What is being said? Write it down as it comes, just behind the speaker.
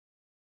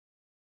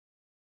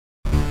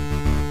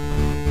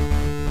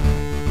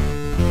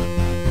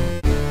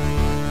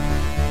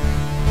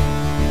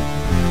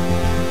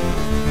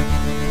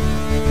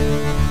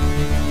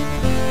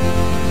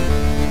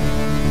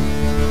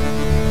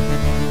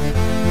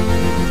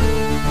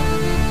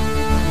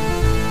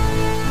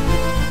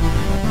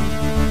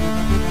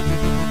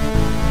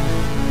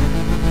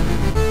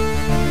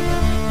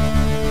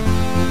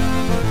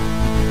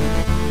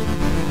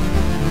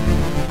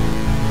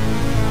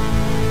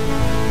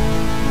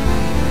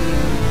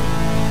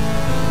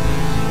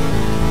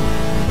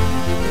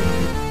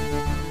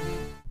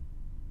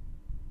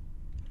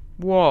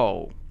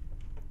Whoa.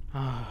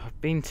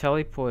 I've been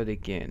teleported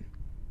again.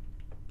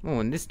 Oh,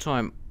 and this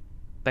time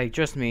they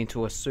dressed me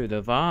into a suit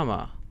of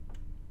armor.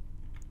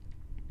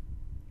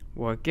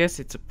 Well, I guess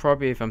it's a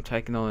probably if I'm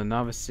taking on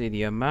another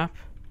CTM map.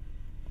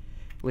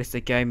 At least they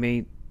gave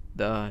me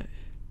the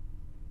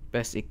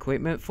best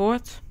equipment for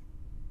it.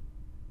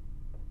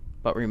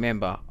 But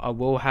remember, I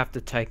will have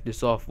to take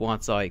this off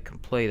once I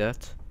complete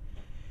it.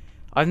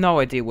 I have no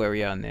idea where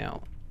we are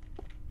now.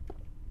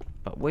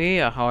 But we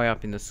are high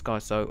up in the sky,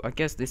 so I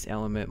guess this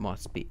element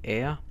must be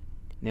air.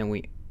 Then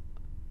we...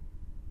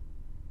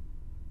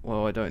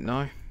 Well, I don't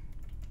know.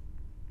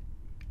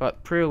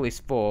 But pre-release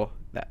 4,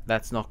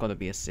 that's not going to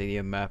be a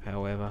CTM map,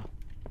 however.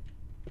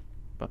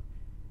 But...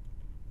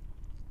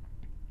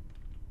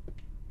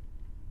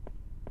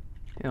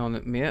 Hang on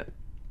a minute.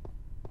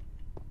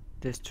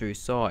 There's two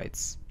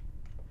sides.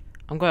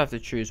 I'm going to have to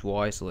choose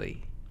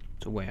wisely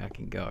to where I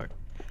can go.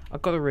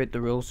 I've got to read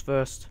the rules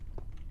first.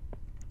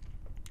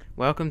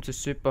 Welcome to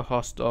Super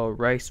Hostile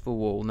Race for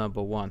Wall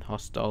number 1.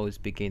 Hostilities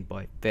begin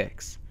by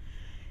Vex.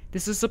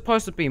 This is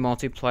supposed to be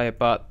multiplayer,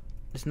 but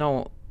there's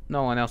no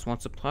one else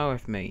wants to play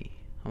with me.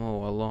 I'm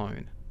all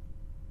alone.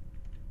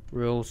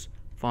 Rules: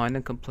 find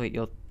and complete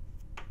your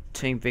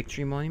team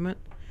victory monument.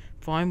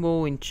 Find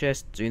wall in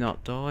chest, do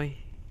not die.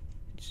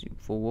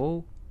 For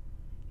wall.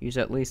 Use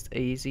at least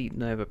easy,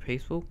 never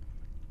peaceful.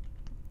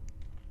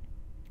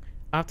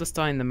 After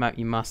starting the map,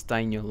 you must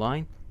stay in your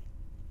lane.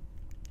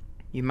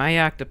 You may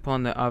act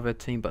upon the other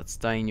team, but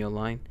stay in your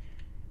lane.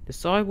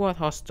 Decide what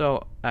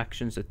hostile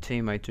actions a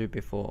team may do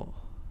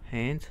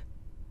beforehand.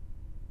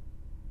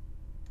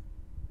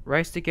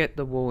 Race to get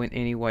the wall in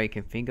any way you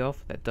can think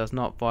of that does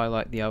not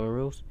violate the other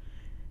rules.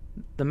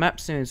 The map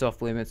soon is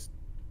off limits.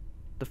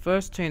 The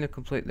first team to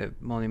complete the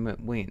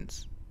monument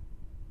wins.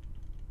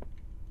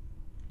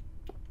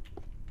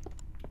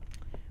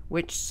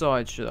 Which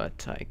side should I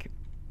take?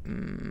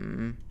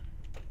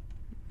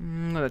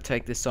 I'm gonna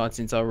take this side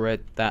since I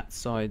read that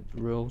side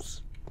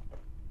rules.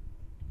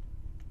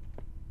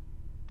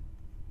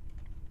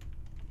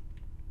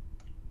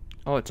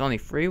 Oh, it's only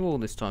free wall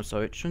this time,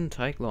 so it shouldn't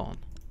take long.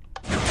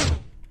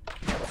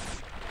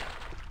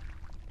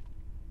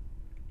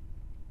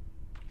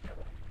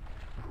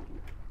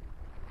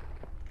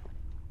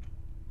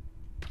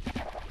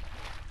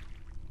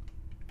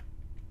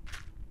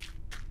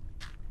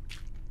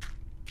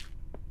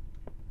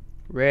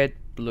 Red,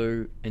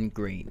 blue, and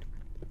green.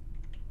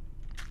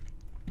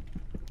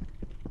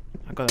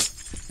 I gotta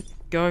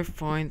go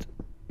find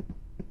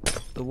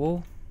the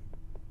wall.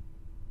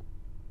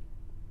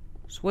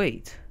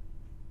 Sweet.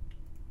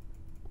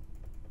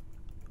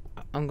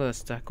 I'm gonna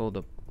stack all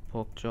the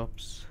pork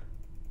chops.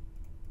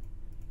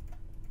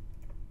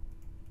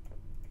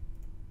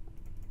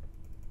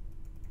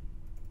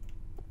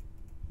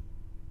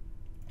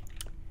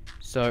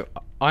 So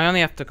I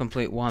only have to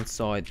complete one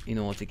side in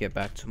order to get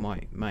back to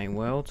my main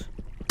world.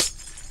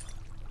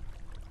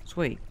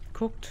 Sweet.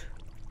 Cooked.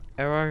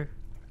 Arrow.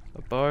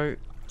 A bow.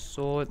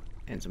 Sword.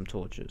 And some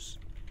torches.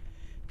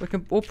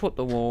 We'll put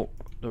the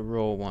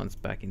raw ones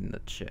back in the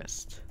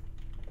chest.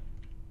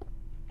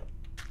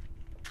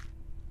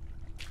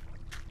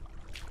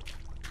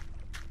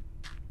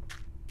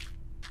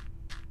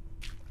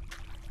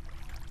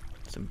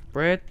 Some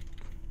bread.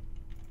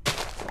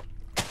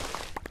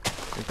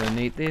 We're gonna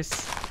need this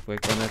if we're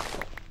gonna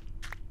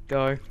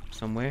go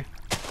somewhere.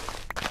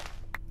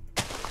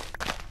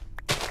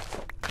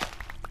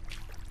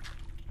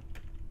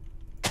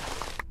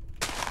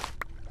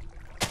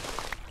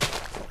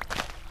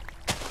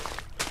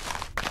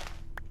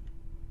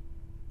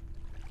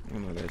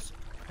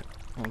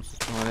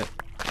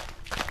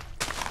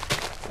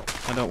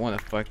 I don't want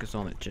to focus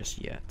on it just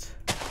yet.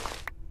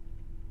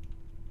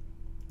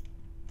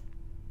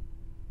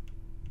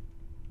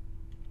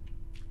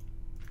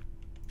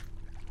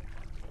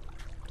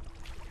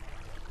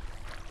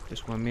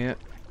 Just 1 minute,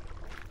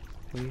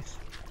 please.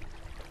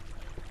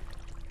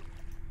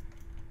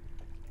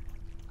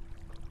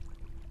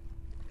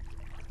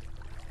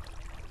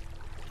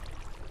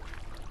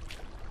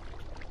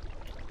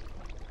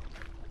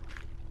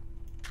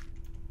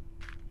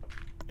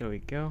 There we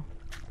go.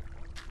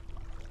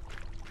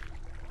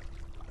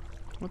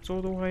 What's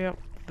all the way up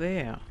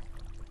there?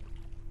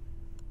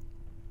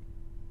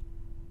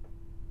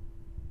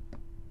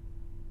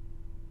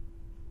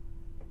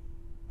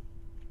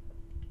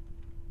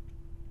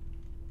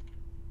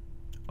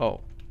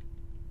 Oh.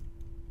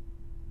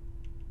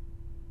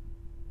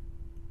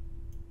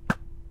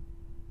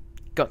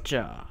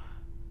 Gotcha.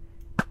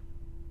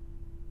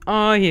 Oh,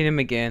 I hit him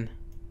again.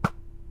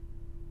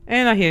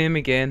 And I hit him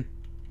again.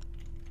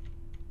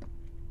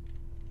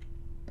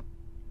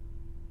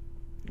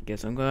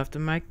 Guess I'm gonna have to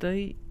make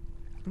the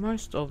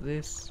most of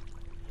this.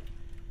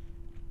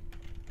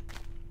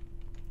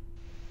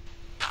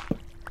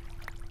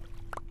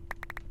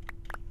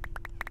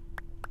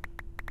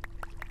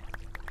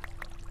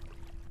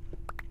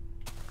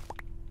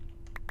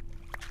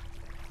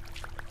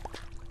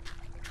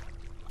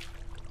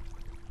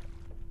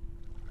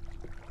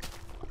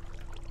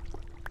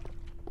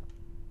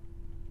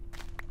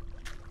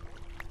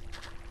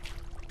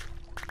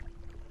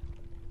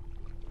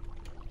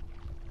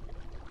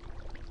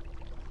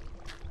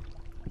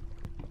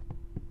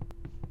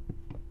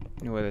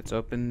 Anyway, let's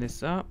open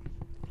this up.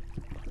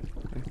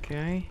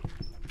 Okay.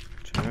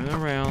 Turn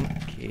around.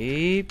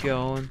 Keep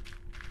going.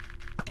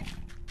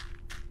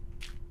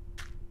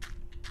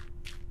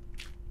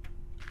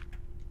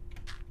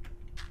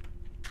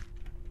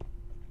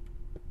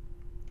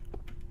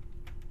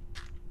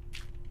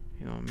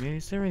 You know, man,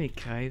 is there any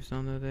caves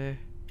under there?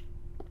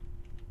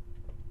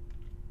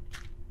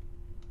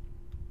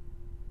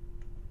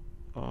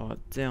 Oh,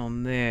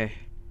 down there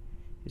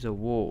is a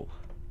wall.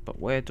 But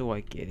where do I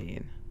get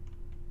in?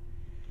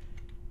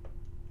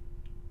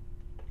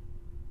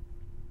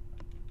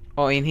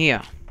 Oh, in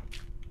here.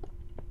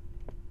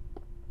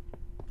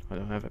 I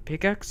don't have a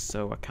pickaxe,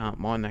 so I can't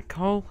mine that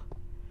coal.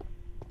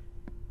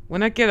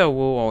 When I get a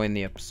wool, I'll end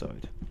the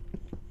episode.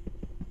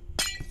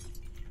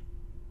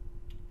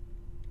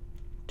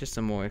 Just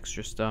some more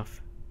extra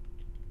stuff.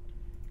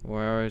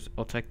 More arrows.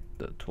 I'll take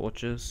the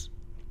torches.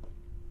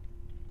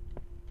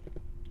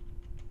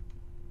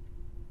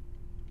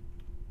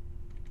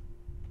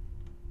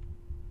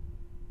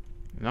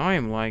 And I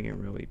am lagging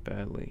really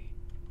badly.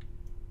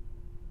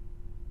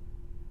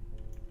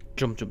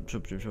 Jump, jump,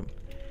 jump, jump, jump.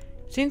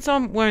 Since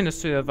I'm wearing a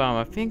suit of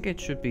armor, I think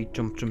it should be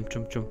jump, jump,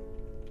 jump, jump.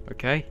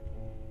 Okay.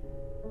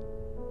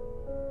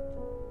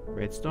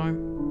 Redstone.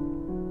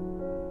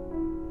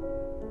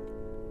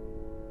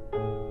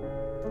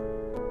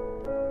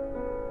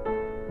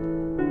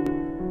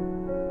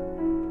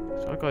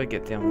 So I gotta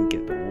get down and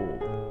get the wall.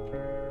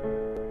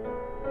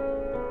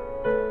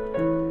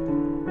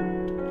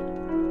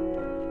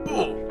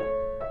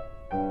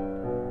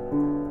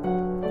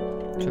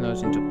 Turn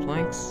those into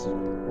planks.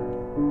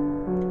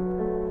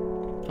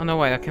 Oh no,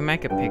 wait, I can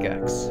make a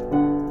pickaxe.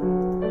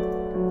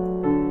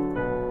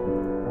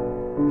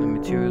 The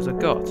materials I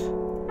got.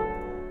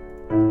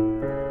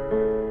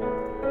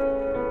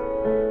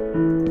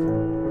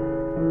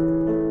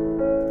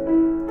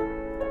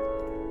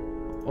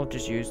 I'll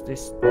just use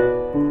this to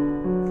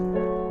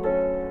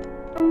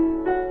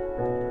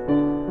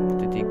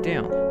dig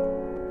down.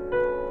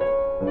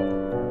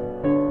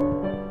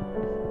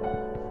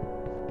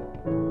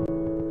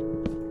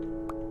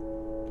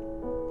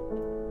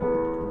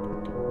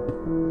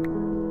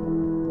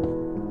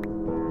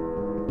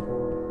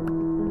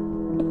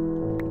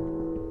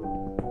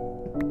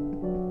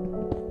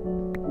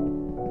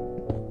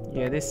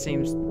 Yeah, this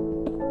seems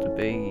to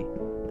be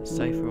the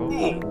safer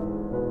option.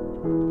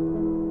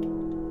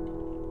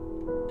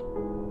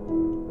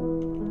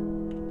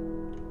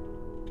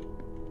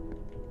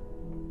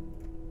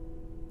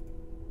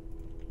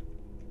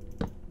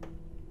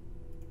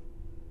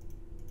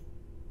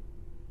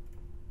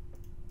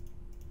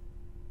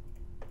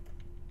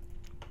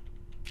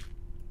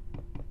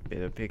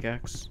 Bit of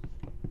pickaxe.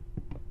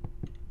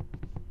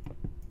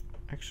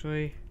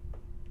 Actually,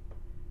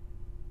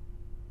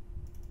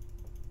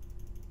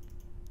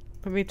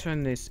 let me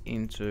turn this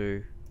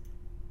into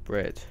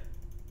bread.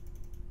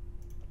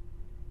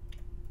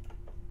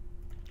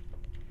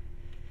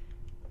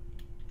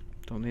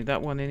 Don't need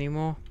that one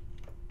anymore.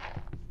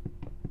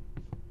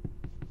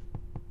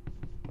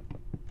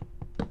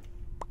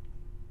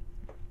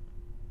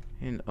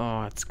 And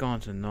oh, it's gone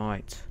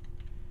tonight.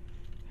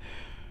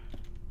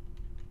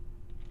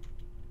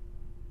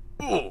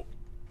 I'm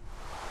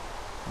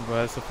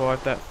glad I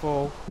survived that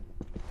fall.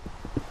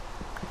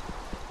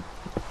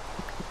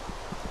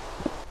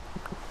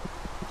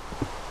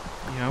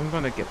 Yeah, I'm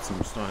gonna get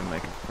some stone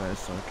maker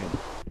first so I can,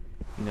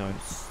 you know,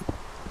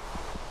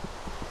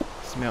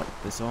 smelt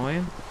this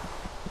iron.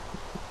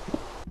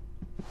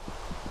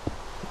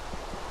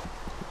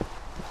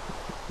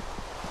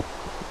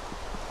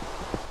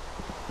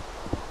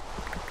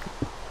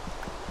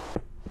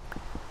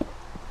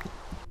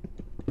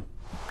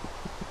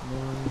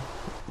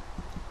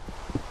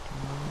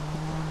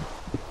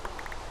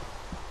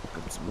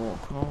 Got some more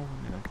coal,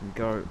 and then I can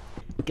go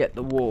get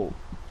the wall,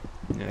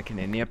 and then I can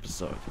end the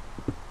episode.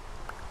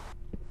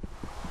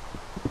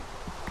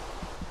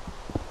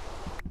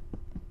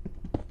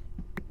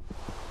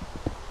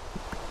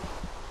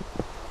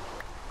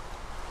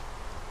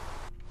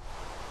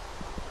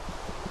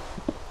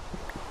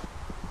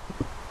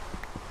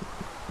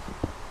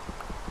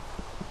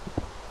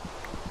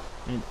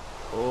 And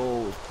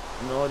oh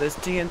no, there's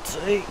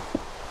TNT.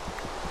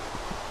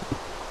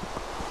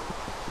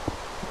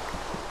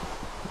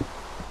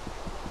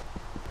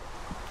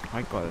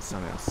 I gotta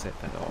somehow set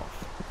that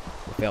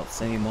off without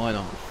setting mine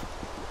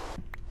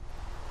off.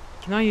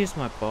 Can I use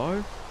my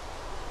bow?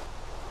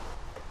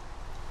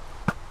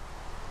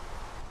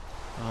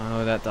 Oh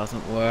no, that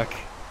doesn't work.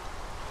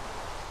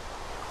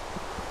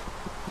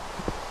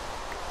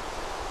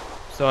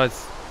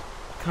 Besides,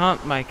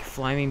 can't make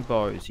flaming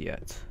bows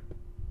yet.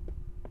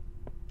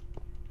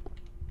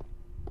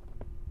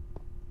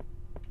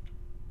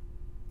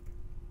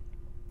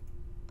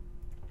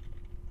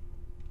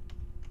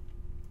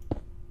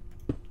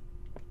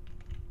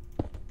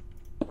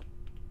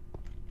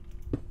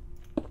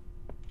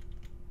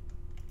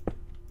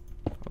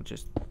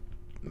 Just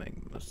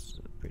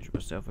bridge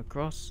myself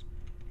across,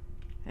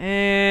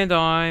 and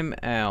I'm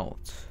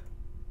out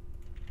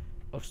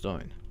of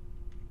stone.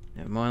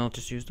 Never mind, I'll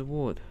just use the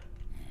wood.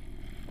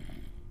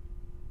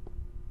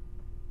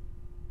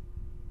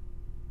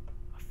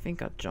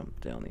 think I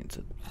jumped down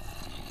into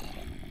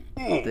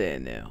there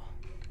now.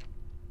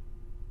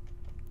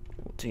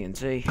 Or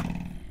TNT.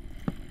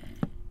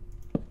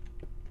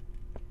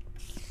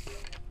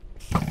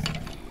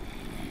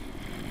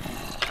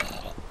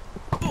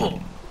 Oh.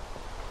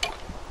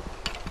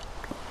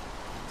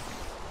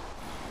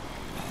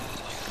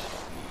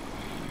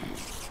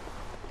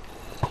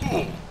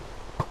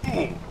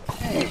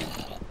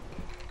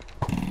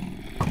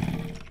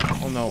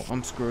 Oh no,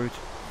 I'm screwed.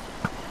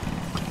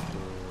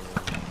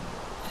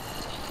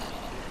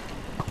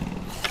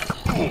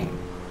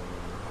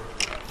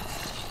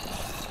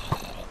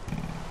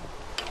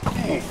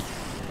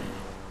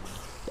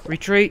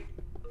 Retreat!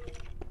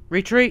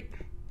 Retreat!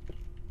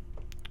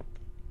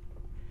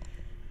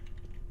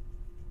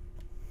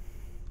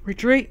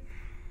 Retreat!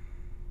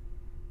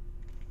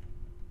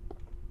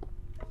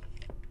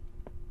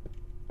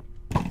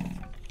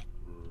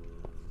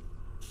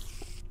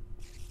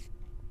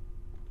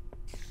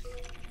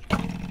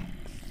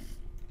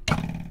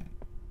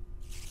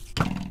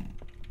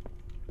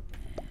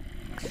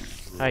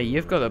 Hey,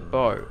 you've got a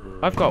bow.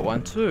 I've got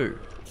one too.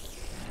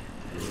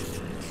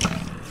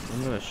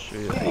 I'm gonna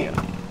shoot it here.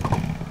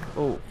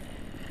 Oh.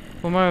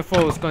 Well, my thought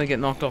I was gonna get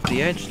knocked off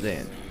the edge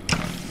then.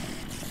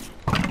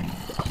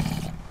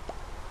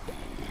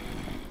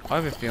 I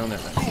have a feeling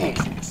that that's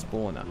actually the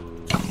spawner.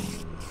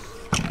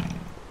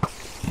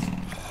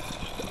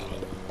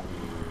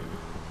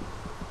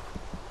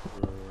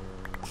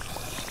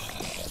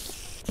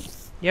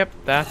 Yep,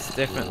 that's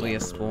definitely a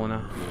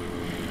spawner.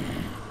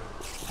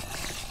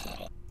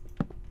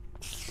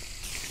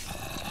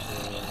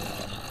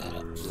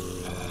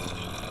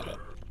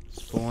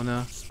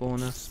 Spawner,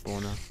 spawner,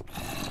 spawner.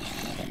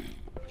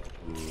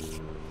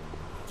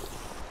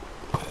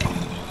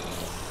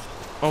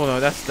 Oh no,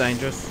 that's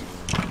dangerous.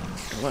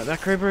 Let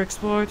that creeper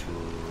explode.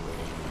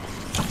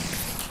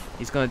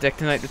 He's gonna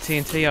detonate the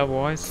TNT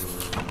otherwise.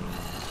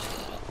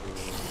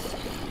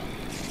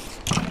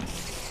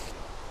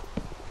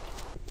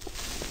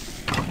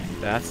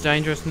 That's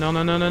dangerous. No,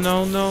 no, no, no,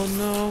 no, no,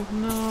 no,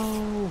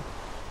 no.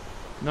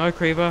 No,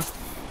 creeper.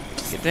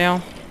 Get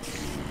down.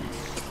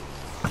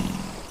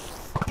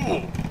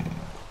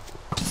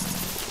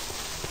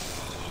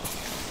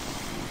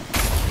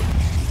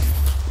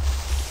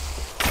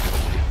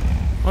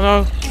 Oh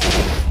no.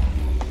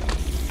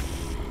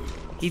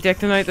 He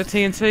detonated the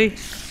TNT.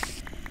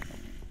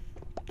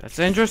 That's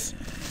dangerous.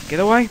 Get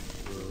away.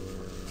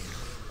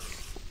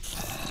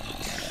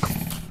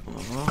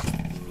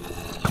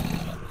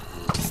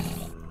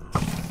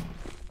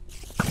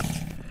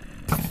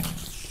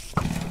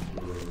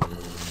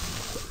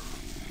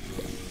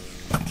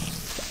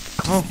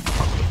 Oh,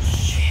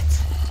 shit.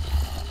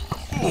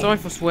 Sorry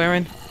for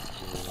swearing,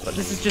 but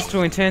this is just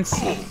too intense.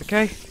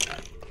 Okay?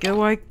 Get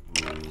away.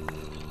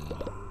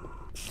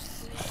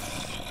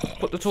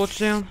 Put the torch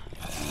down.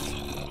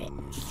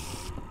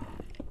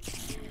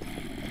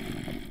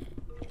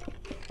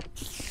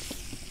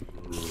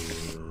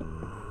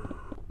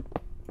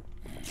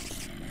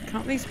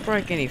 Can't these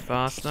break any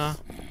faster?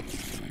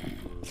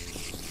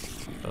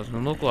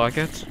 Doesn't look like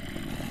it.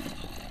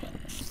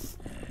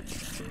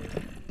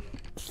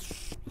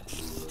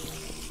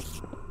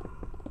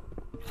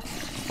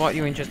 Fight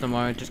you in just a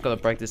moment. Just gotta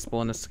break this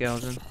spawner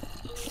skeleton.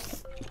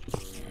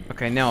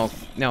 Okay, now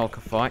I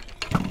can fight.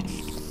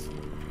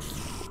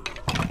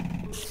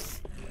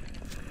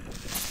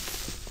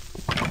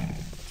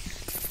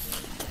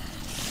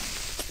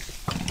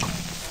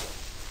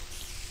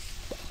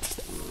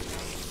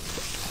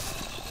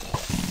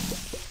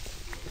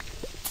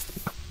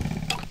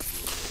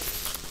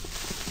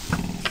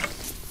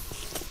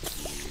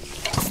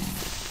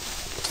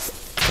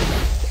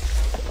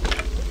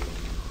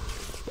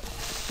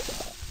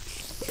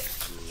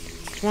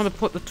 I want to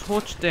put the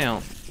torch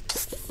down,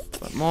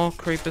 but more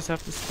creepers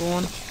have to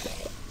spawn.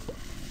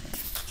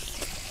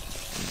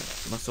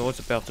 My sword's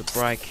about to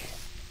break.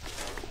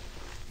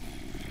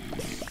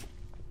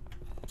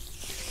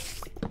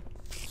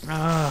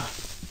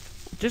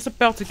 Just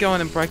about to go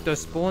in and break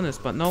those spawners,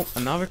 but nope,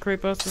 another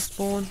creeper has to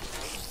spawn.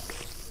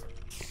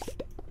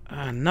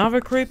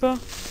 Another creeper.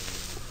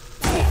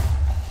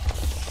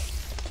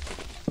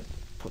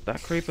 Put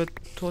that creeper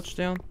torch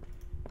down.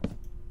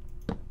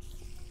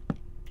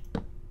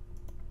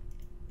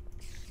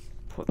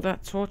 Put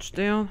that torch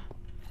down.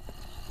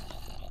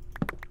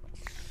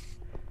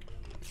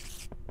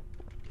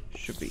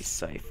 Should be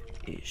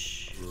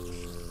safe-ish.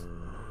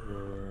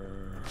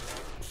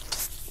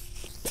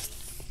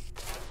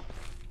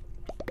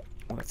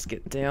 Let's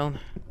get down.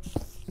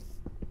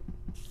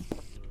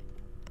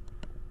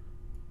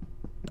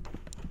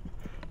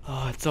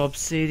 Oh, it's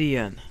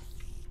obsidian.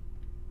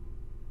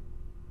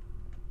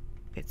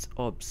 It's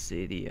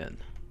obsidian.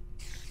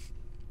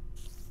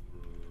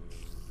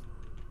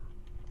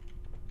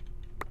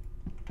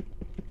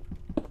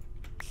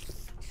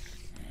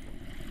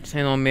 Just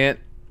hang on a minute.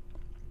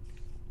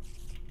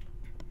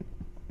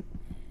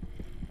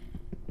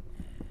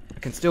 I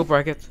can still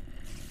break it.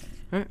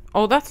 Huh?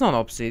 Oh, that's not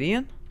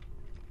obsidian.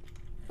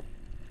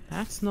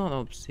 That's not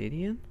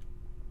obsidian.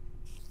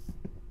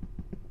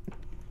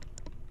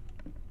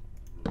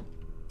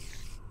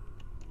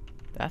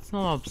 That's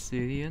not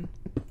obsidian.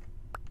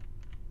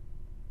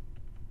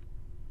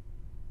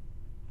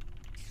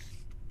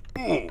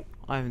 I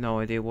have no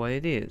idea what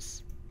it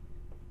is.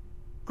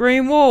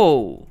 Green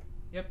wool!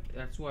 Yep,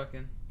 that's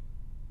working.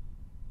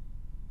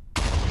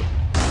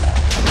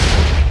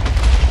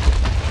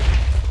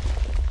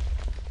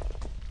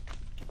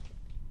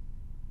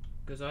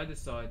 Because I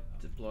decided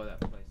to blow that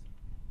place.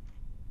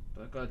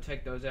 But I've got to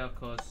take those out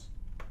because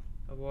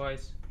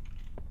otherwise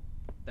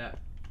that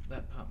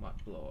part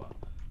might blow up.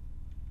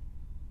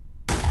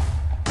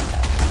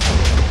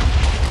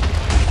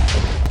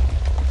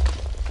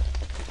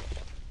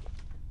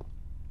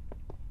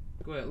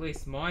 Good, at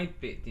least my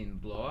bit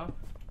didn't blow up.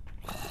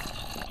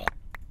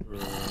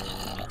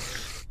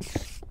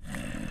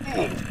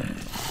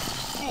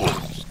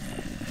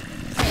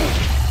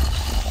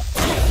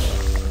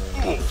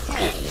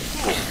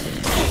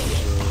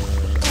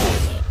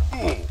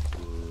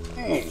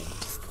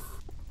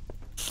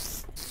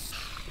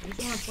 I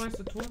just want to place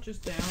the torches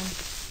down.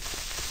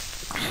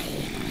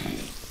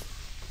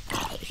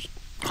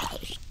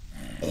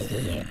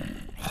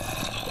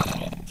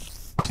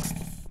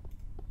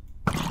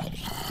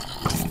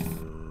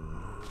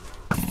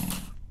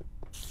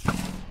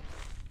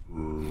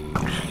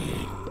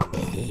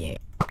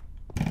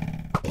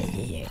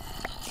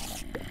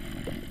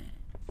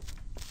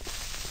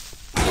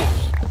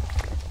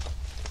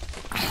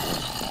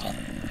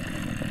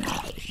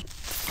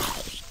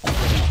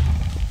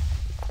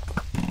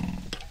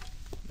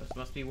 This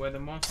must be where the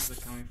monsters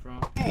are coming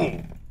from.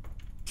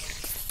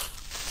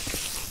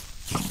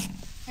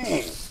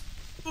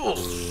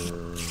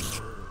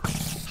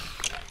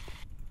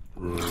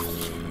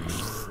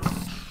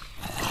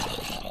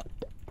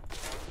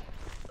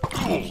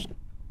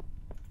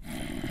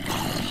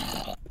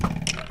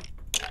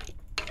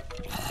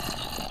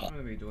 I'm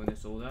gonna be doing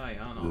this all day,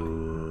 aren't I?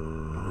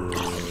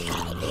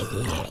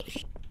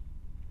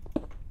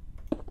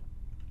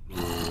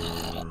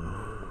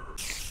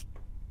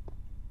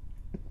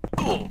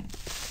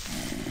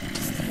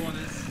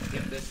 Spawners.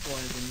 Yep, there's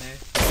spawners in there.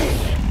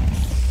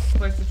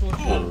 Place the torch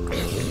down.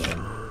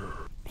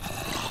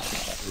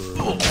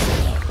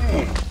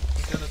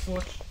 Got a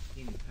torch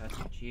in the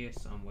passage here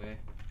somewhere.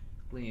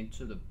 Leading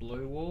to the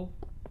blue wall.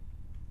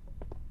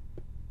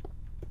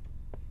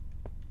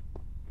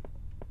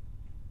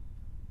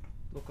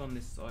 Look on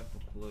this side for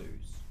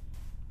clues.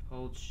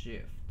 Hold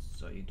shift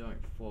so you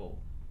don't fall.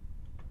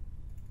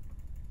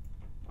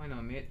 I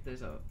know, mate,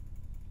 there's a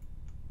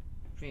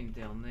thing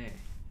down there.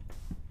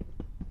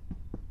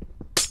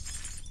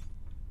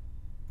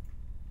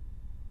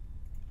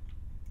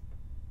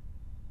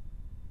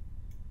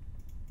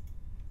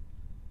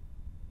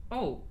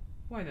 Oh,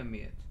 wait a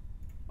minute.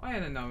 I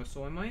had another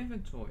saw in my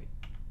inventory.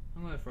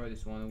 I'm gonna throw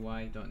this one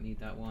away, don't need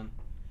that one.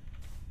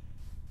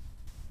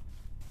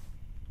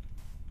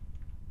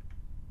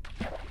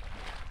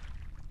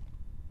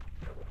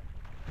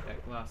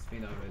 That glass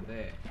thing over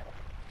there.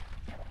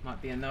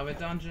 Might be another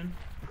dungeon.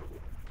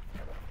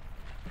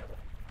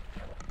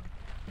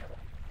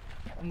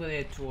 I'm gonna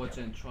head towards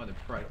it and try to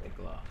break the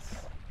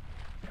glass.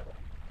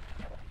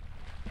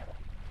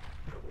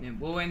 And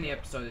we'll end the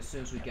episode as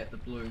soon as we get the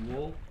blue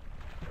wall.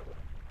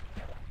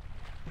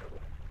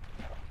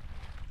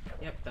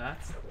 Yep,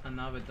 that's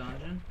another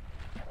dungeon.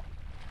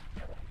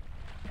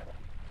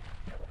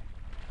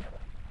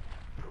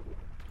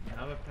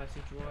 Another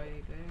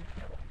passageway there.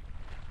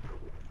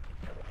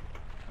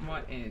 I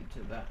might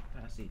enter that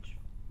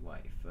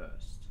passageway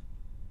first.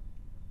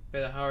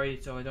 Better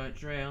hurry so I don't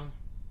drown.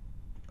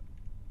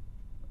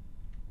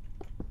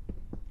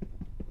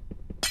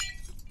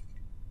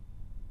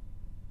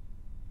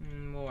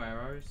 More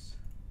arrows.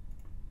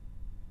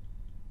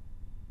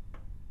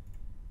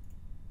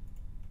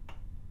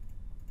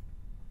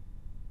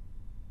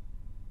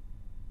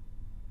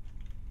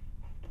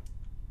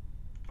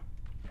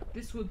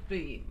 This would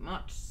be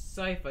much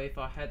safer if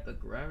I had the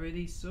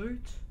gravity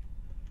suit.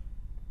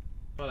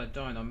 But I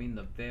don't, I'm in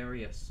the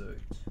barrier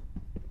suit.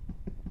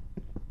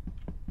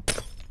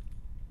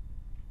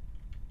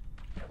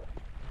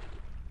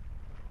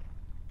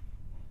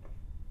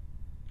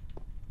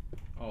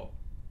 Oh.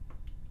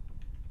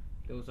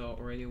 There was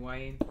already a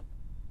way in.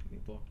 Let me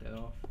block that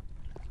off.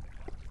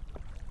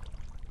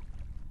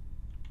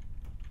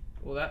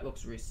 Well, that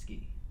looks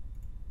risky.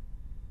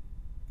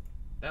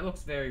 That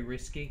looks very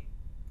risky.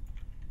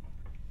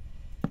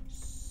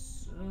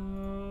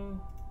 So...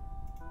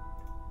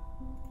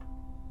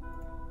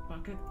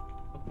 bucket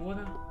of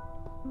water.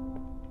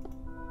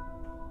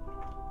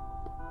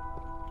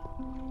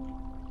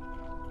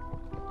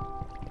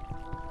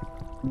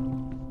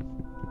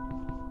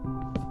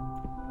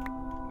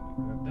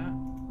 Grab that.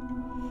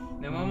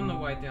 Now I'm on the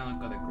way down, I've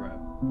got to grab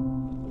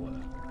the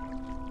water.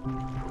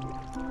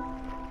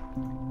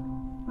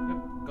 Yep,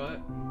 got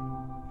it.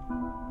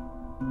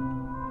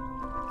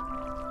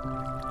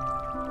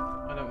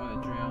 I don't want to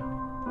drown.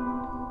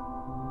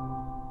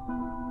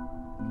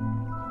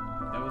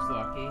 That was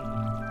lucky.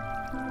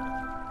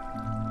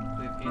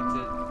 We've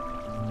entered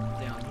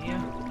down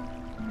here.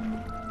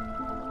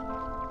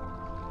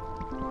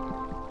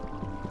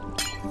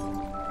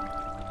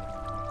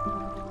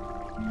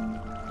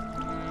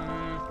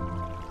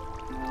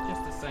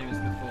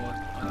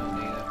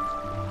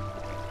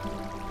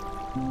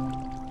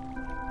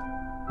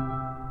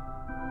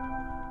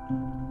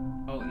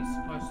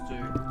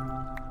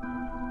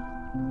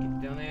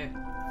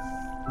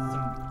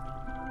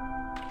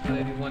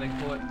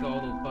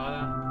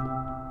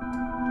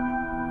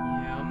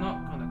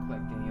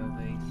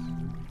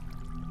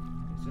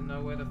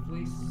 know where the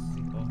fleece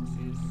box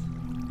is.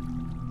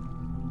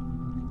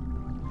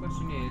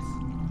 Question is,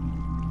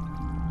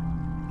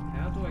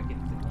 how do I get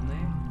down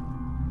there?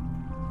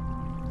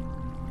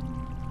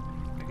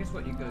 I guess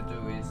what you gotta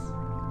do is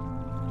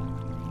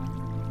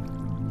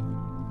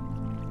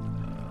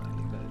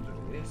you gotta do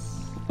this.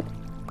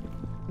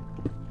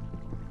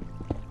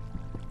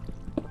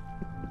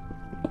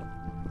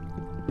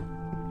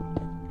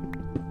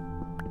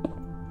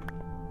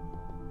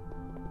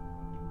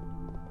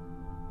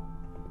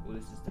 Well,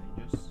 this is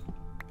dangerous.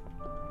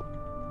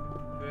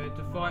 Prepared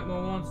to fight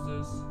more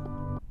monsters.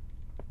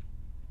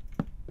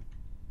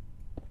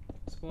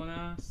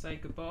 Spawner, say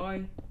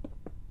goodbye.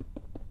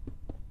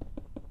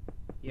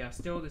 Yeah, I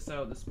still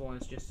disabled the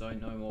spawners just so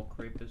no more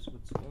creepers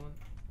would spawn.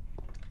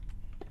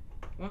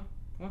 What?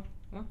 What?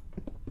 What?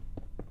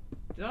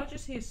 Did I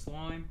just hear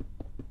slime?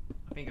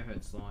 I think I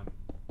heard slime.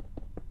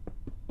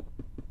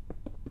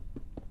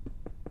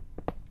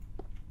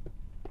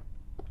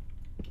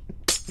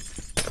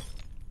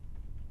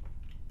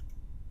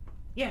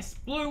 Yes,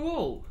 blue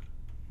wool!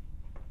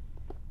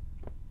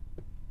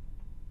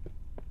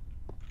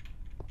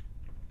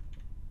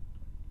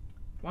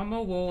 One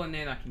more wool and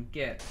then I can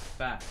get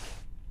back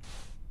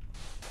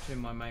to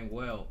my main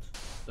world,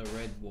 the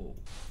red wool.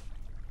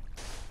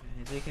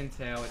 And as you can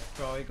tell, it's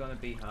probably gonna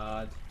be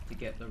hard to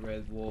get the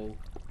red wool.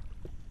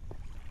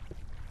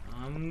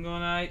 I'm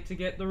gonna hate to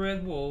get the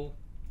red wool.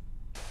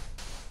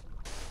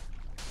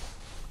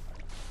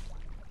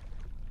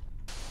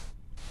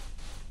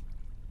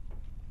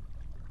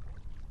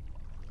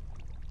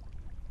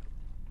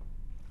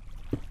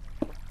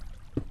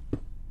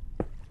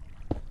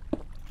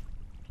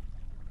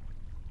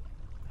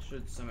 I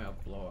should somehow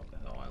blow up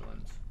that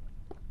island.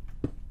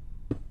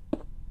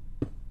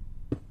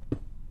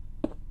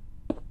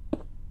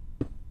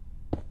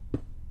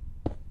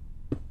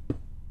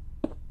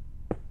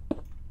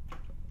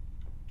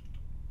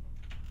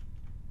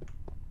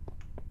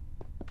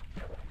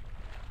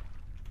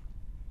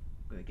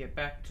 Get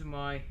back to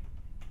my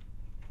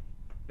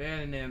bed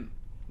and then I'm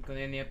gonna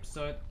end the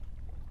episode.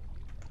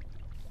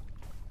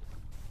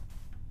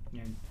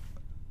 And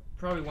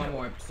probably one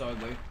more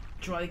episode we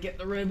try to get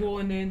the red wall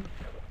and then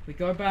we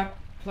go back,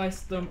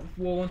 place the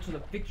wall onto the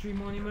victory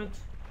monument,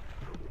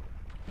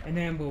 and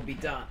then we'll be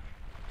done.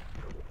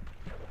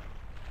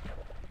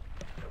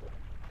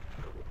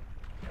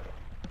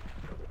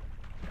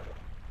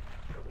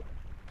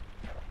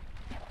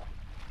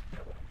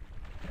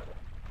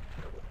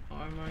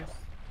 Almost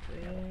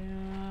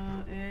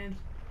there, and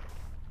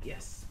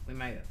yes, we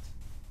made it.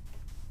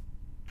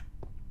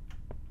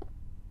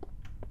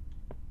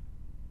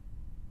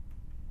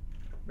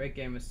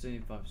 Redgamer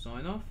 75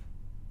 sign off.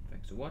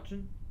 Thanks for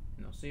watching,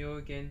 and I'll see you all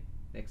again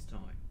next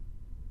time.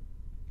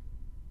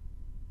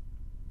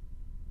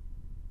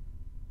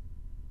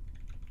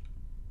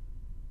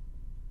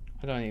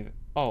 I don't even.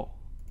 Oh,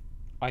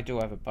 I do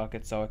have a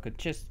bucket, so I could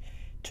just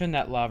turn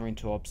that lava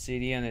into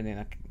obsidian and then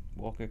I can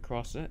walk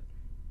across it.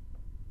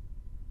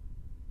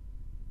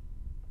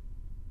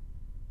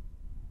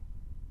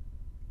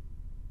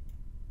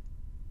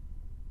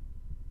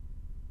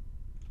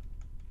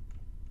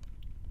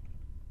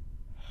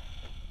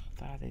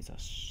 That is a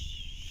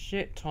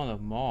shit ton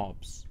of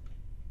mobs.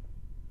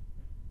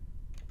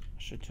 I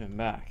should turn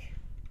back.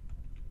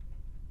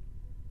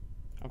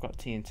 I've got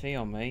TNT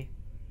on me.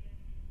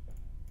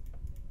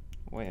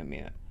 Wait a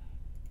minute.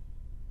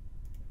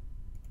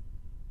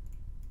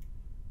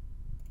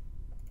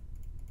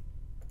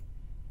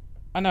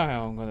 I know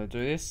how I'm gonna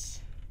do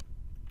this.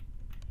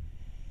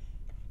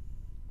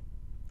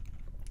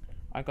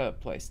 I gotta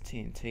place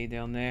TNT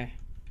down there.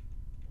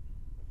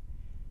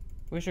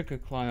 Wish I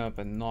could climb up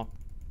and knock,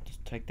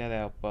 just take that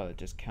out, but I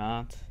just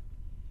can't.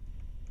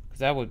 Because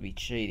that would be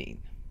cheating.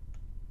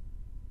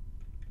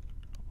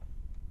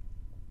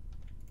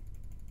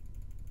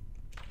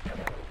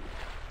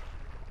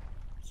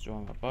 Destroy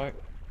my boat.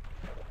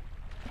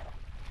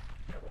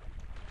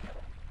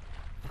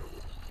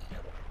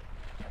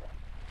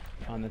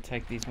 Time to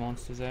take these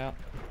monsters out.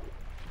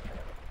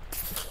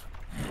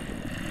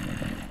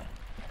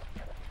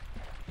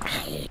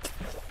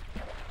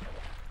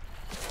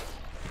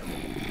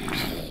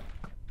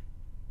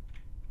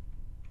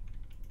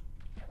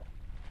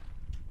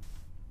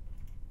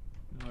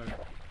 No.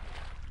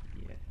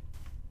 Yeah.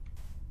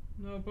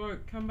 No,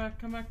 boat, come back,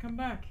 come back, come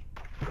back.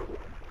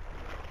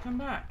 Come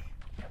back.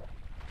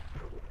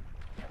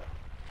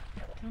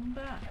 Come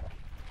back.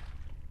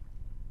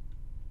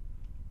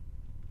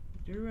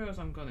 Do you realize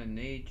I'm gonna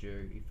need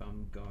you if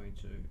I'm going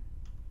to, you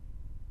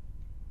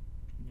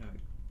know,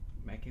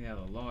 make it out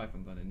alive?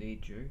 I'm gonna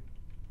need you.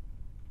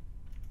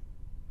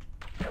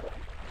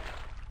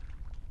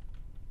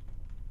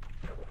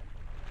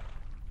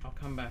 I'll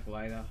come back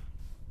later.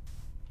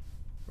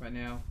 Right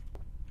now.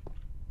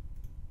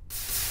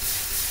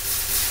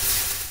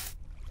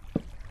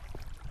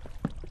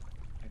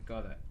 I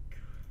got it.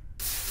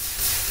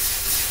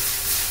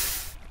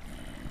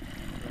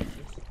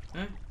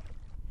 Huh?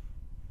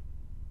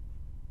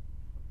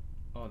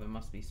 Oh, they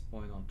must be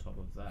spawned on top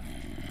of that.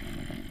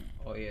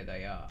 Oh yeah,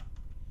 they are.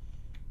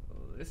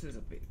 this is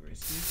a bit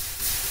risky.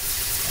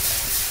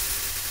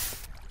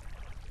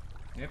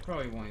 They're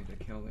probably wanting to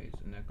kill these,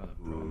 and they're gonna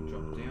probably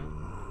drop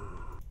down.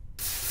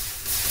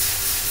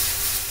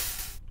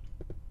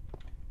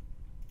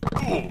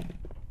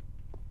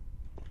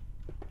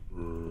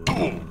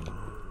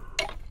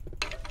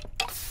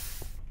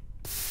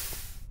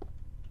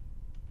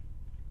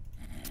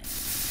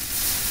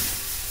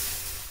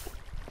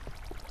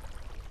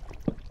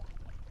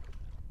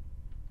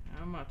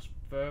 How much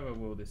further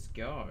will this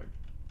go?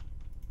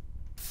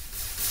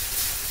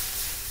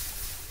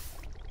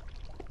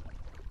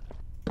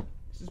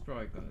 This is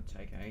probably gonna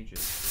take ages.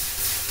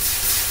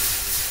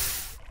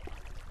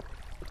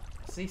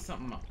 I see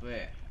something up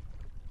there.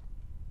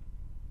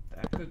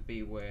 That could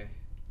be where it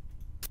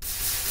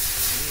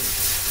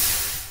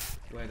is.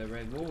 Where the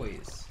red wall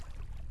is.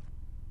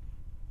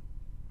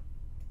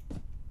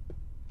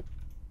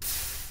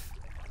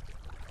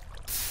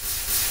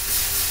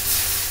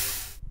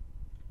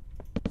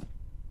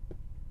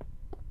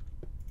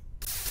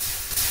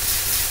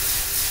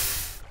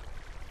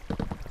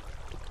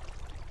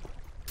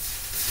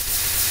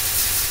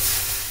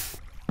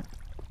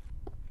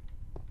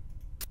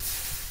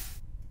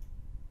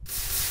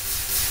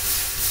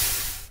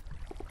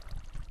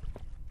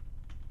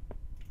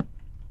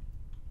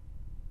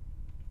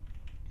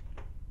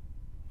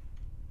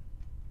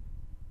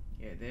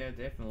 Yeah, there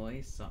definitely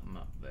is something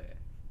up there.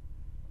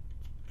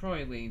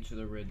 Probably leading to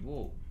the red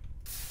wall.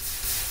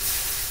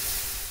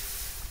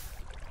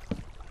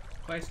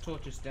 Place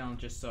torches down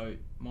just so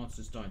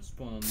monsters don't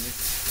spawn on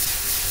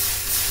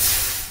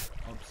this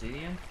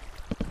obsidian.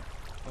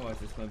 Otherwise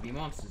there's going to be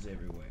monsters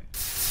everywhere.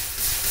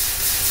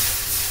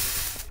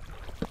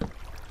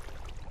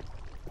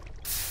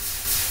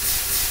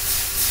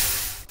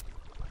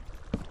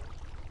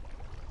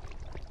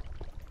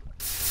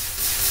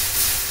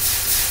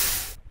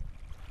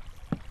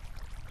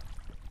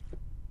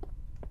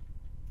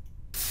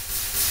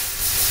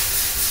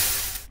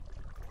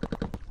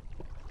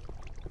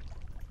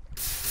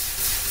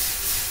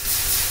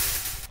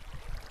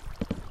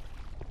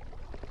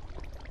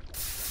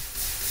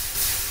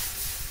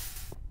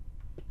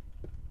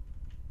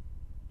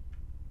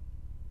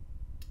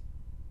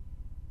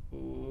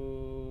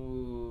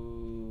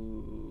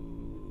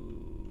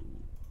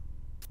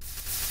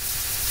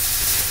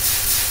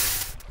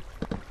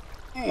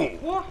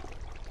 What?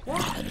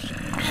 What?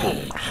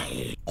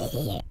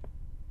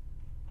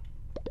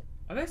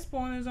 Are there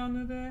spawners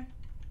under there?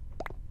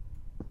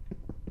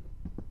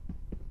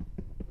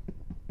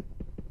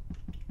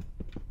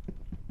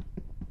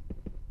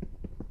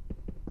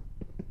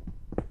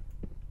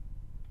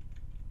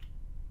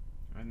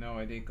 I have no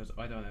idea because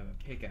I don't have a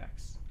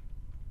pickaxe.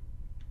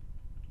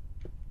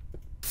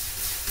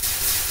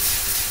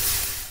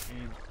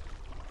 And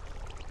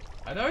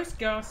are those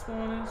gas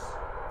spawners?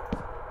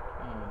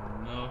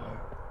 Oh no.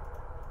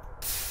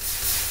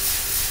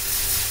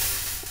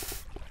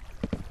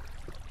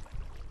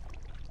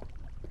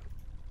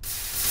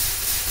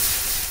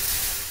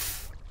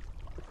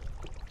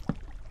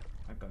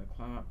 I gotta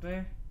climb up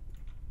there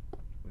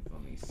with all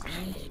these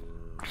things.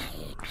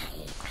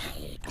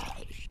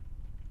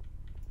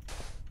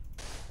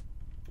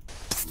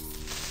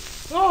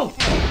 Oh!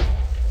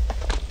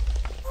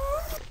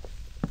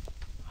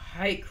 I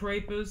hate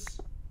creepers.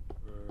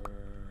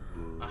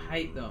 I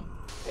hate them.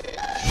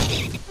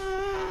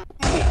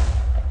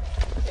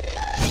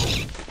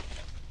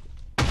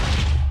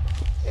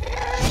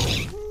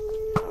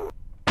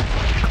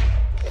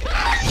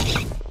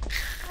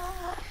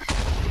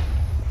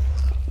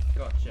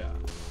 Gotcha.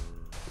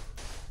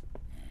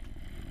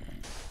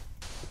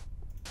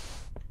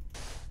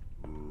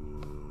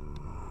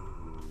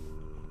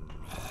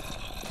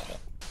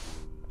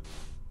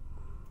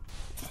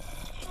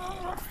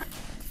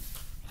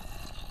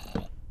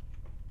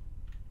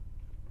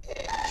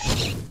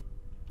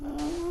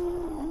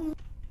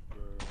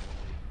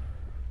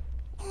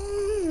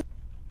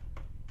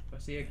 If I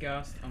see a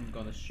ghast, I'm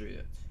gonna shoot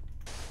it.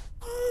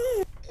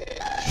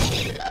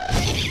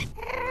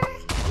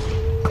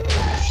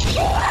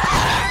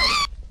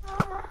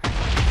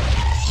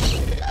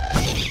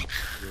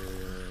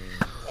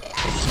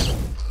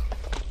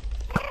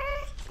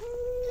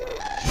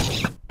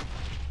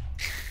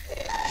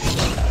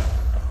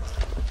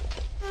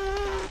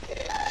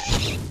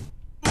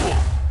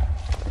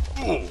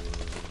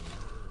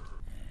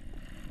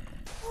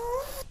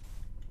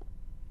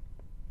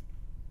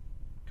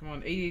 Come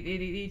on, eat it,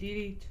 eat it, eat it,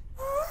 eat it.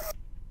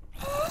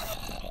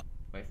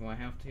 Wait for my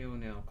health to heal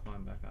and then I'll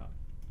climb back up.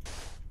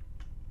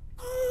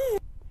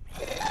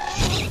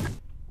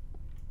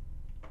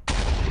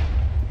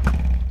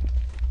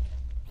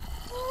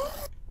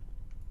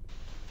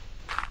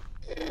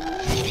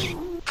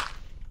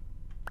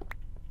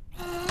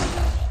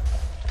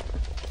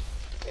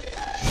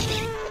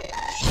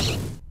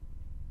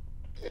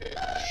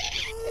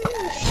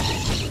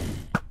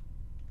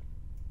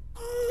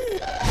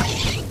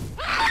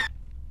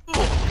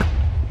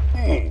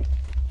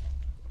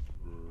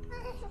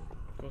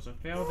 Of course, I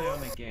fell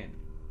down again.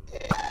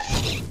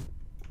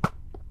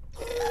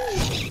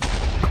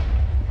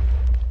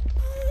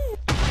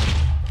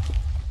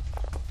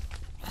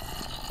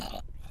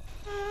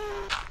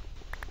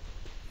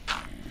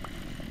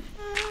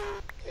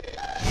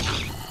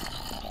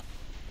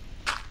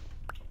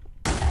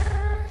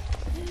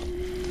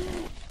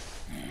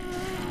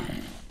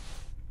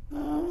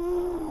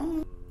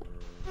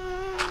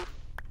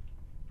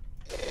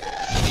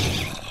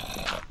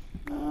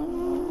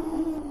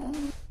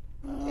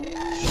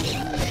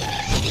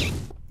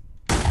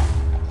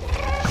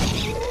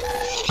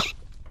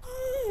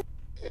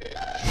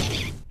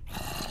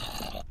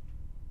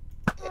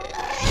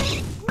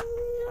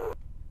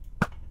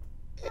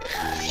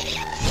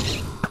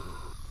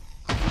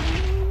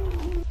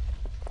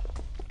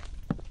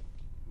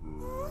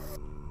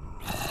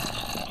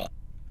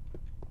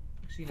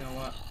 You know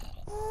what?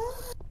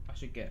 I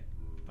should get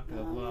a bucket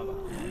of lava.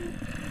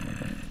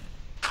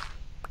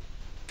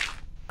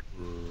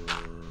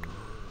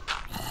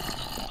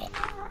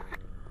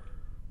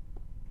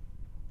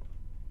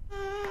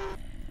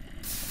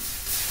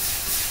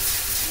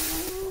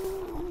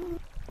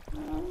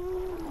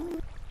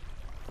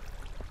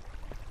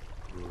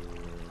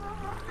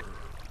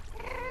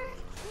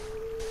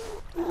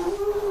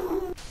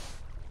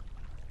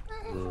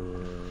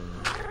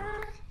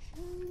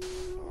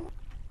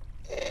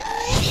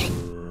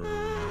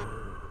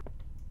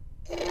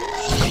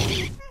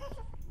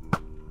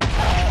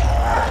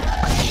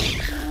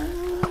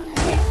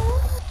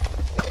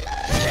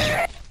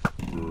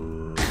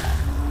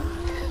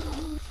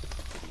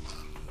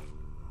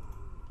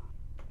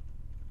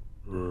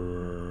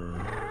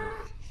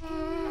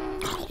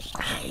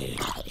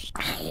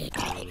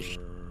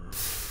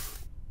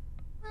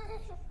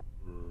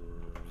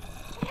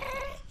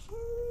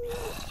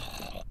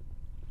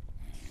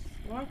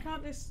 Why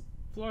can't this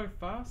flow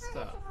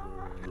faster?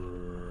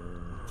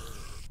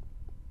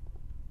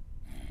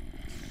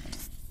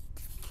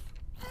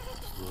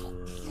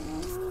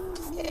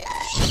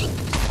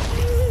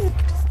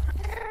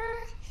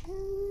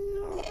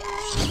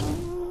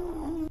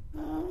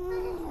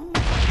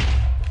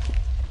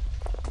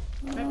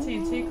 That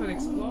TNT could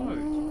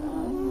explode.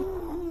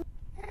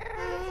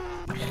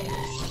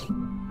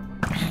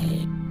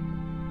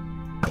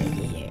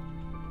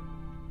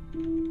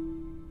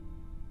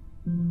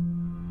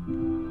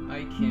 Are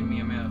you kidding me?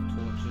 I'm out of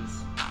torches.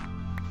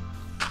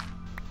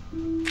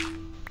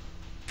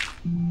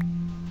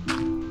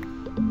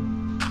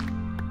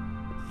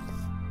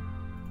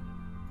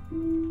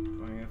 I'm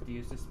going to have to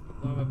use this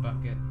lava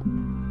bucket.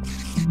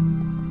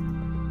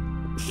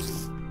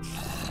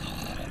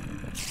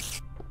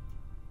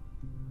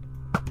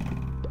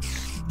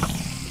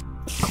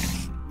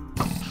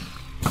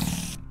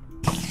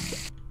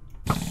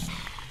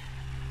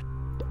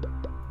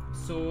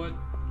 Sword.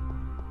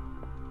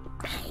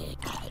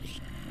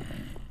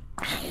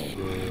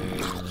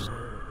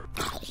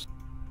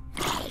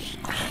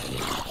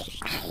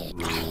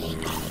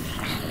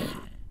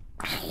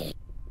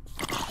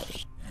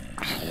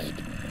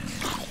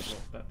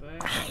 That there.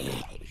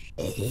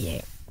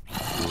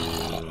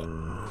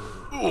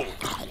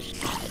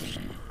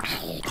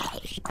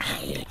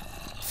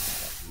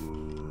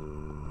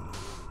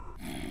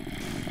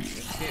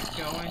 Just keep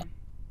going.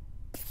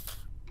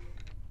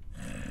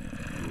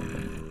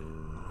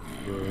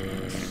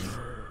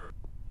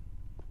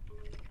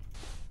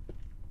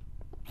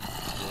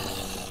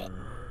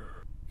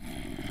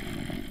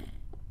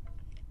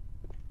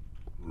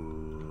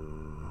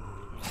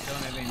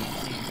 Don't have any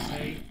TNT,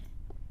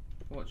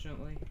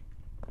 fortunately.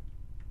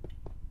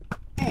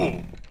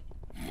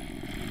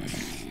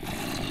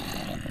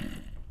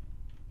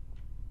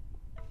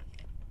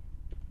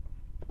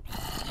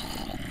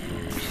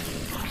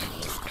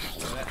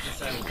 So that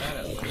disabled that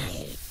at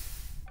least.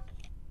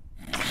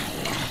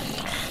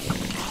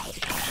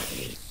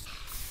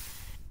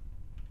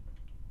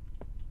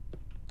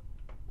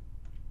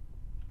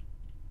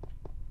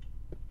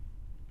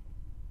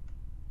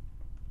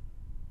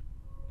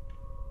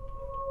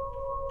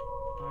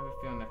 I have a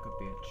feeling that could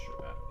be a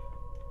trap.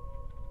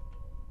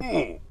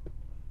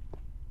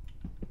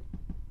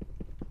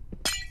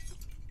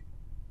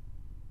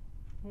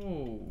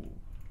 Oh,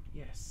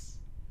 yes.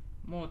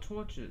 More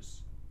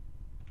torches.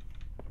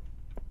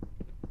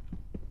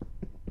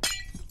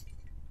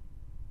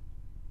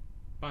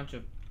 Bunch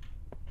of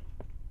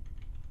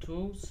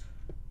tools.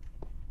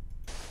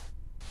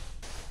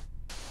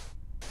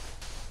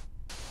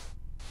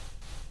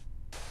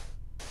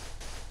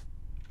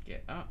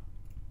 Get up.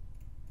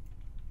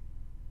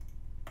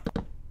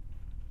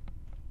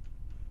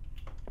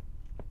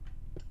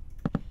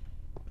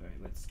 Alright,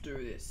 let's do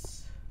this.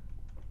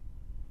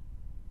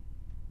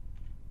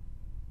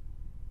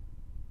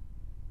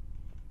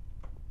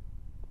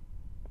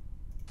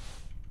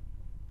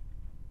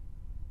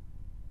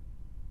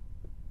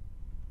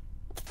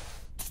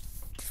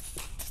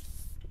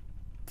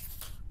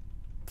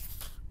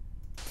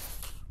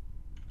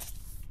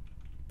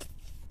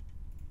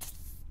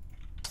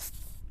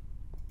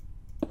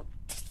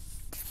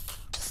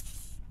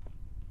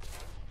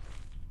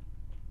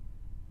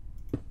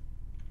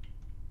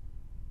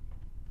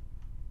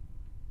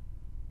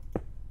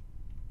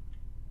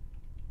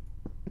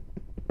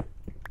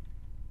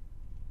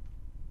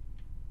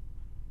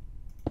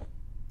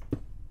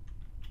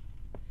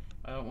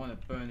 I don't want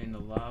to burn in the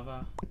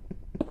lava.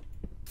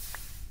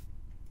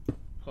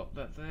 Plop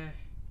that there.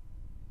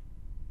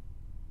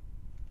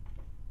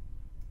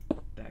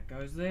 That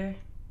goes there.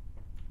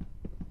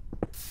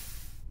 I've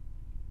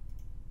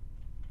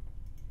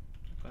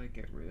got to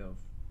get rid of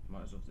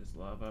most of this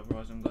lava,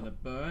 otherwise I'm going to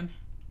burn.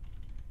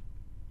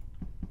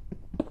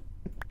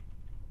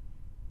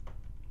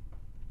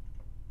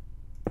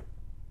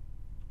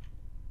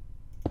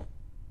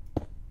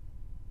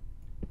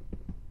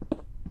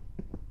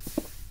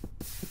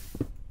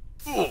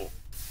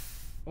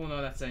 Oh no,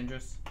 that's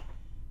dangerous.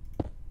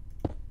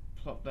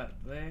 Plop that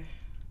there.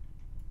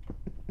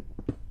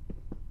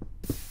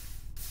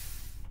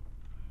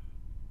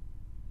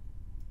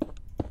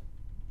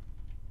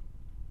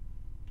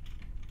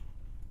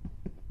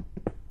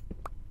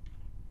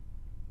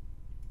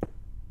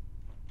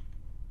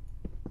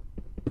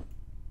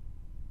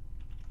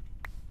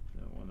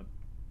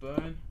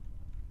 burn.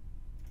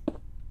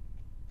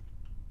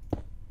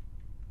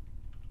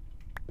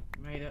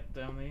 Made it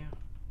down there.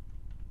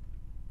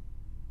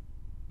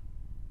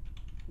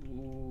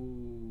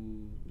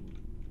 Ooh.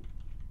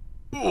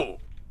 I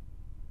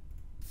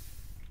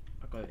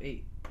gotta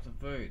eat some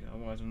food,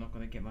 otherwise I'm not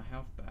gonna get my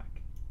health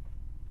back.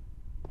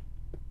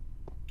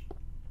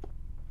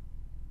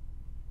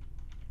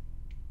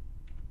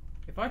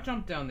 If I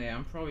jump down there,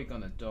 I'm probably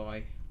gonna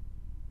die.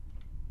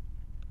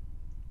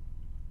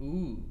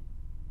 Ooh.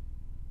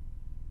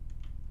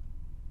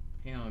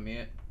 Hang on a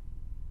minute.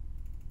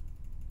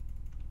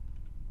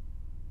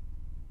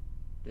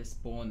 They're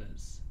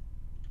spawners.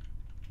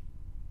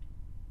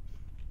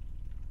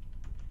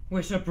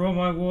 Wish I brought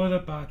my water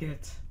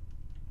bucket.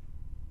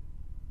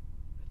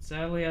 But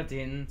sadly I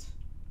didn't.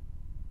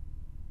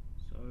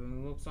 So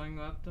it looks like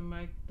I have to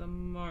make the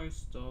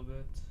most of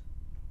it.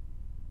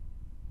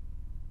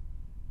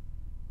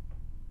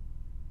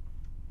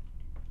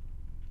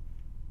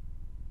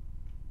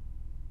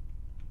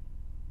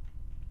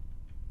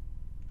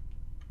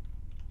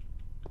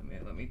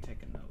 Let me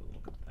take another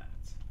look at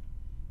that.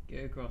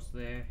 Get across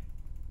there.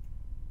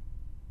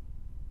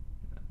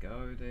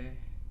 Go there.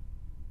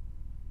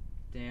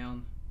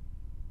 Down.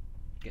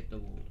 Get the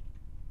wall.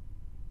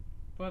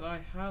 But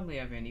I hardly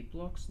have any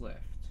blocks left.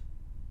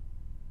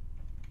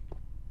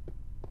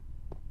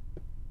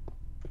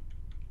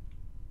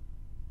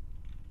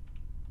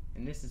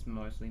 And this is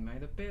mostly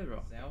made of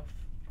bedrock.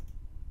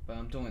 But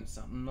I'm doing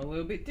something a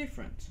little bit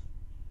different.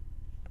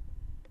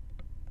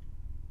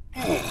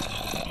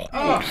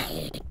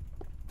 Oh!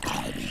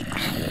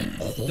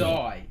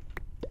 Die.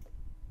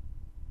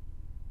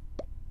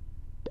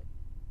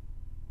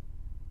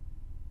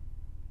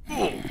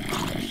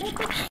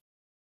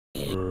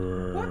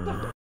 What the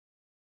f?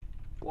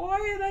 Why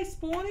are they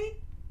spawning?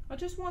 I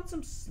just want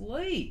some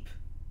sleep.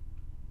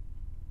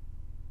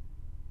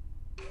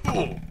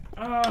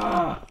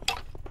 Ah!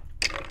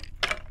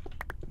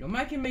 You're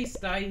making me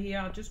stay here.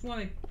 I just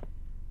want to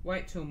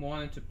wait till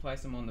morning to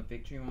place them on the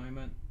victory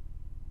moment.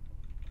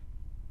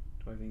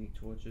 Do I have any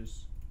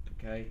torches?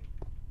 Okay.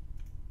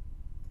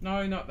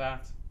 No, not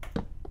that.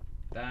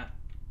 That.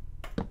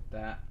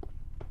 That.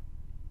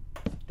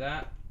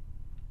 That.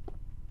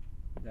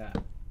 That.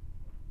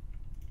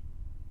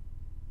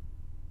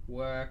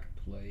 Work,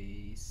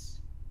 please.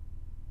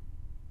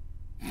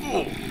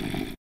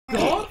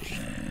 Gosh!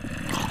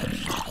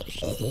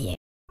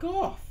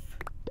 Gosh!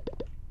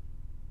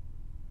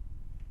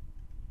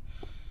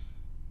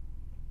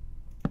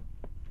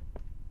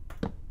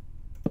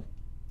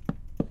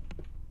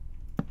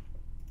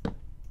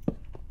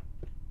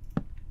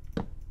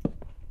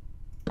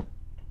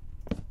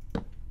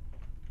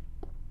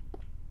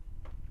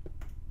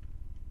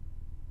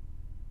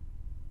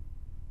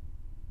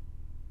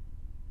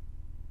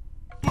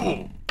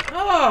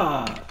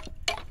 Ah!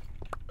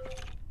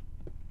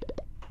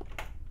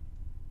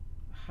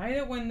 I hate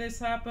it when this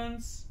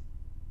happens.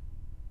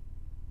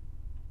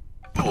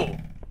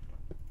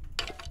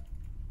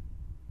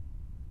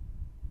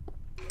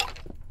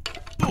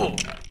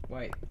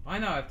 Wait, I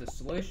know I have the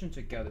solution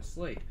to go to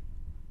sleep.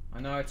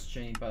 I know it's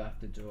cheating, but I have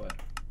to do it.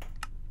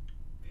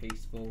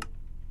 Peaceful.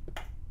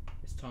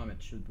 This time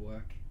it should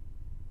work.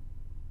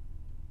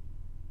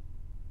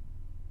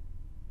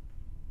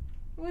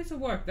 At least it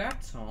worked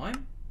that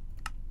time.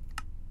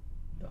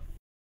 The f.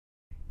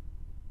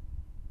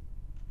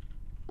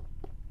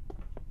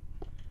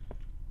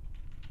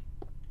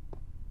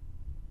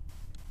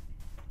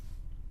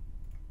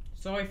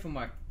 Sorry for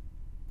my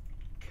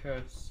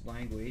curse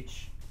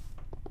language.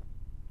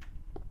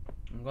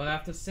 I'm gonna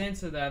have to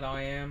censor that,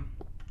 I am.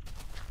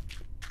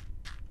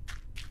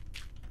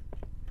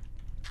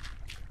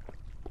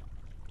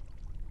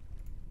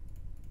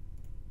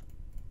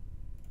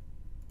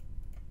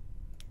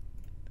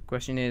 The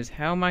question is,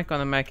 how am I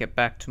gonna make it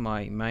back to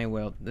my main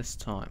world this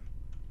time?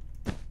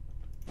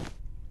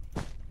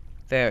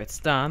 There, it's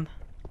done.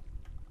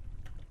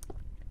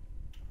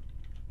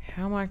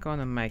 How am I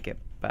gonna make it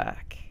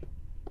back?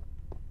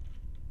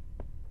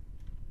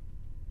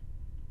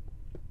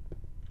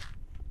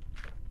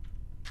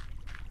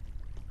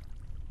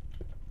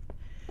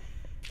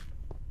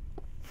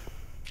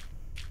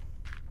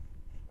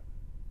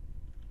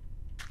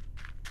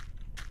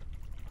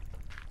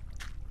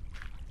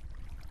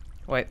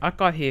 Wait, I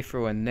got here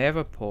through a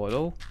nether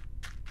portal.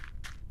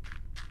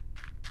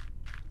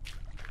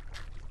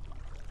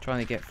 Trying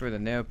to get through the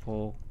nether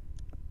portal.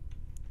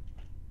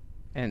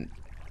 And,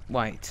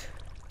 wait.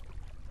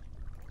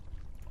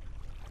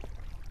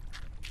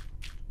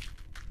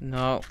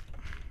 No.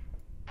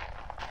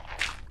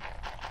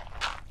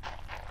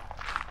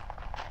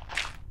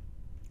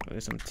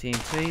 There's some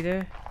TNT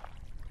there.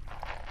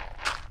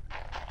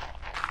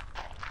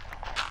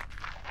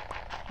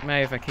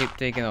 Maybe if I keep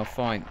digging I'll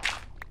find,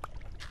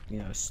 you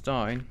know,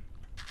 stone.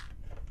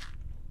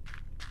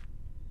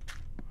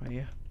 Oh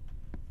yeah.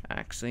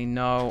 Actually,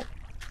 no.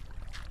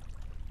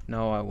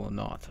 No, I will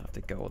not. I have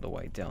to go all the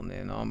way down there,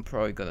 and I'm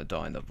probably gonna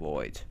die in the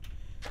void.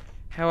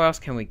 How else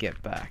can we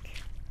get back?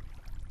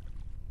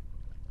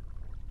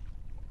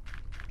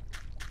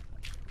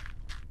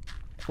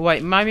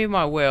 Wait, maybe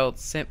my world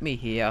sent me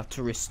here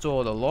to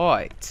restore the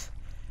light.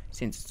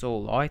 Since it's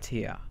all light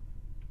here.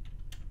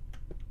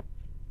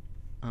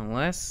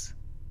 Unless...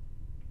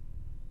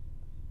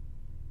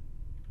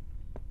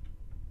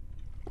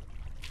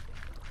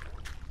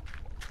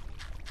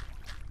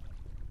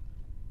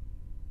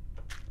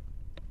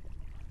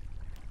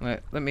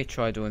 Let me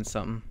try doing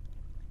something.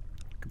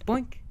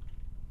 Boink.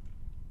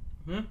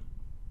 Huh?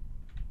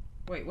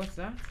 Wait, what's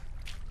that?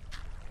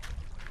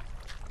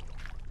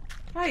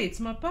 Hey, it's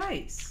my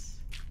base.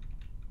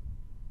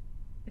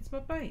 It's my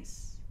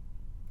base.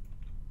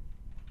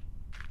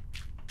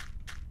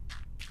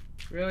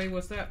 Really?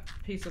 Was that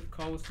piece of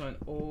cobblestone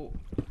all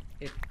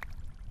it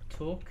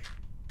took?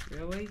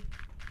 Really?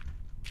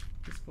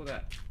 Just for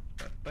that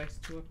base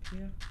to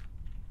appear?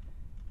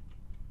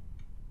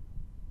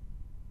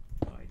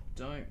 I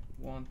don't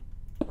want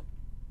to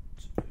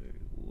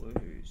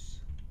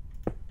lose.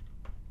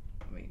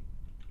 I mean,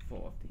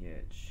 fall off the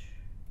edge.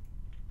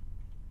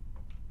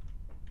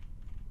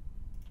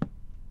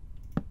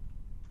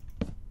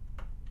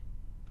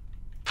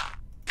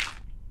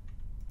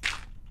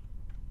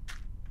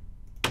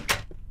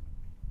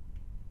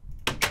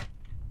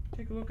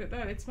 Take a look at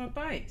that, it's my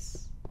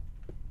base.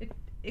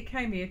 It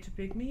came here to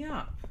pick me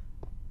up.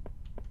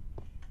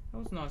 That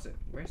was nice, it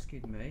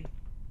rescued me.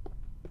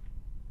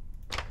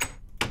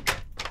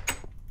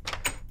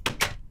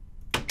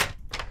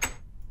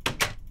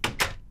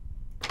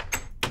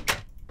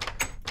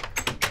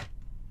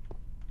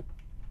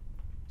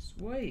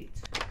 Sweet.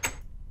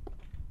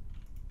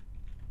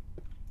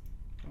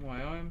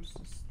 My items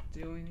are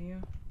still in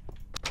here.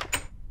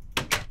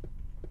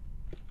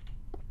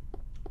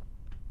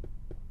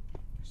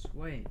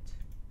 Sweet.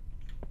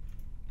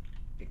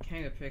 It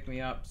came to pick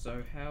me up,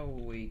 so how are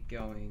we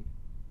going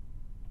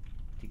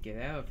to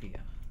get out of here?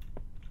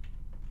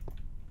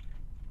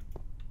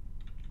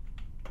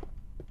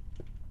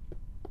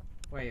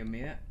 Wait a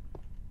minute.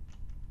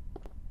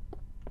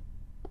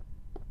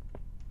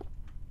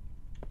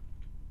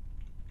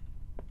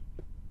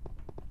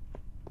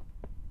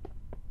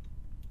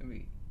 Let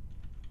me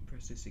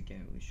press this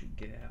again, we should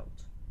get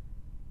out.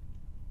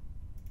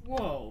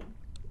 Whoa!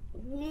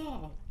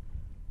 Whoa!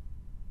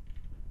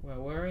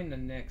 Well, we're in the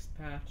next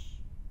patch.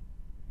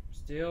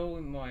 Still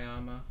in my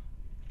armor,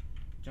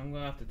 which I'm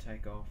gonna have to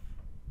take off.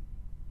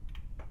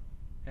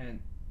 And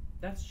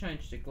that's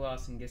changed the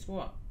glass, and guess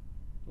what?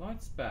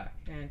 Light's back,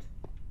 and...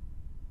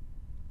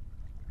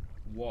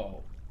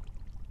 Whoa.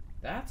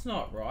 That's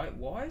not right.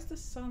 Why is the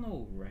sun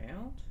all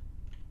round?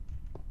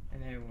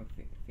 And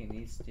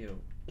everything is still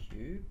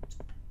cubed.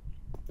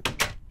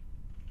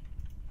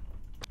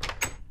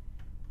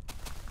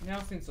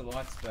 Now since the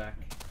light's back,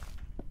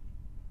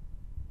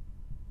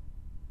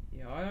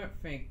 yeah, I don't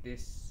think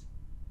this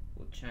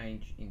will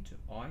change into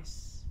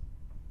ice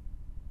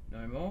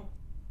no more.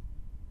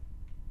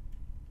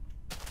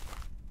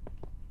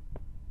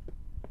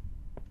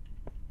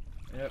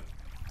 Yep,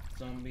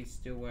 zombies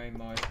still wearing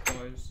my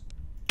clothes.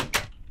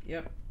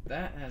 Yep,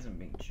 that hasn't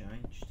been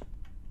changed.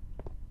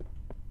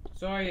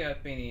 Sorry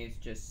I've been here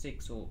just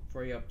 6 or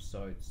 3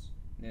 episodes,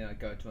 then I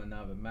go to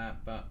another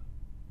map, but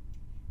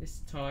this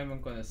time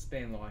I'm gonna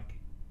spend like,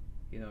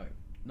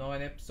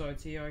 9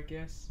 episodes here, I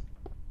guess.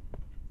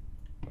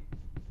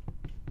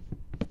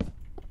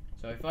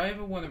 So if I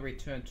ever want to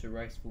return to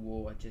Race for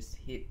War, I just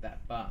hit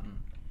that button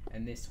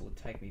and this will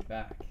take me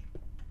back.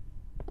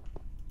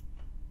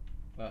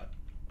 But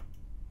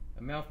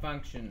a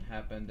malfunction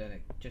happened and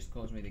it just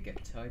caused me to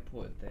get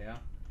teleported there.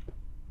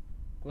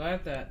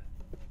 Glad that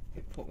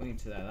it put me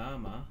into that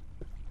armor.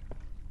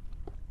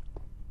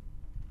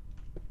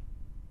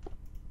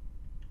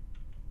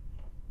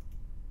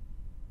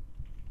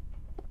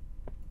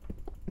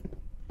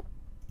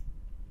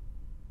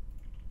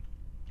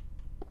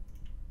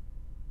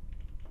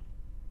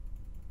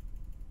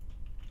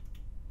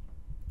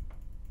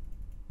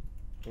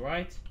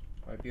 Alright,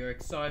 I hope you're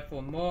excited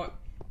for more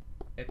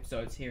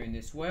episodes here in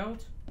this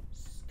world.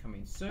 It's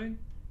coming soon.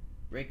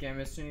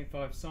 Redgamer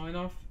 75 sign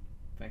off.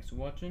 Thanks for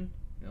watching,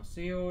 and I'll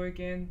see you all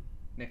again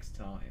next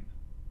time.